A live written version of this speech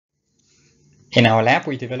In our lab,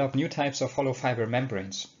 we develop new types of hollow fiber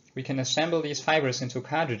membranes. We can assemble these fibers into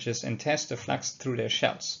cartridges and test the flux through their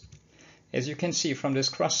shells. As you can see from this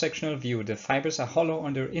cross-sectional view, the fibers are hollow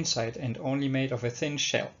on their inside and only made of a thin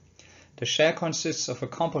shell. The shell consists of a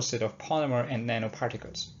composite of polymer and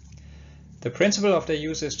nanoparticles. The principle of their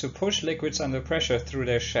use is to push liquids under pressure through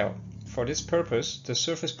their shell. For this purpose, the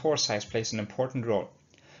surface pore size plays an important role.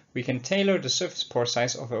 We can tailor the surface pore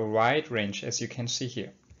size of a wide range, as you can see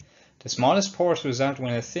here. The smallest pores result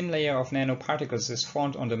when a thin layer of nanoparticles is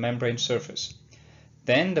formed on the membrane surface.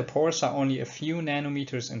 Then the pores are only a few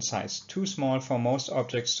nanometers in size, too small for most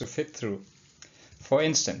objects to fit through. For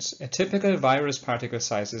instance, a typical virus particle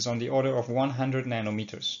size is on the order of 100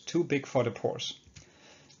 nanometers, too big for the pores.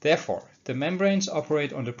 Therefore, the membranes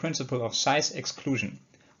operate on the principle of size exclusion.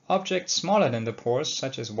 Objects smaller than the pores,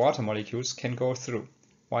 such as water molecules, can go through,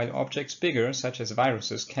 while objects bigger, such as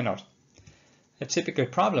viruses, cannot. A typical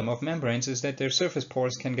problem of membranes is that their surface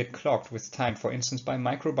pores can get clogged with time, for instance by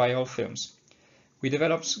microbial films. We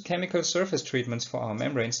developed chemical surface treatments for our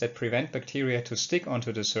membranes that prevent bacteria to stick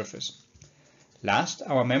onto the surface. Last,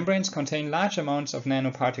 our membranes contain large amounts of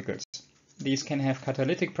nanoparticles. These can have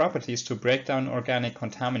catalytic properties to break down organic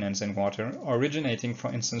contaminants in water, originating,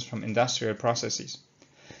 for instance, from industrial processes.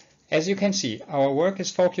 As you can see, our work is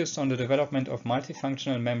focused on the development of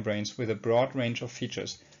multifunctional membranes with a broad range of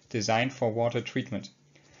features, designed for water treatment.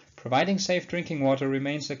 Providing safe drinking water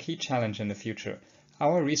remains a key challenge in the future.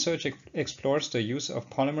 Our research explores the use of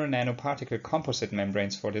polymer nanoparticle composite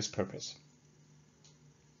membranes for this purpose.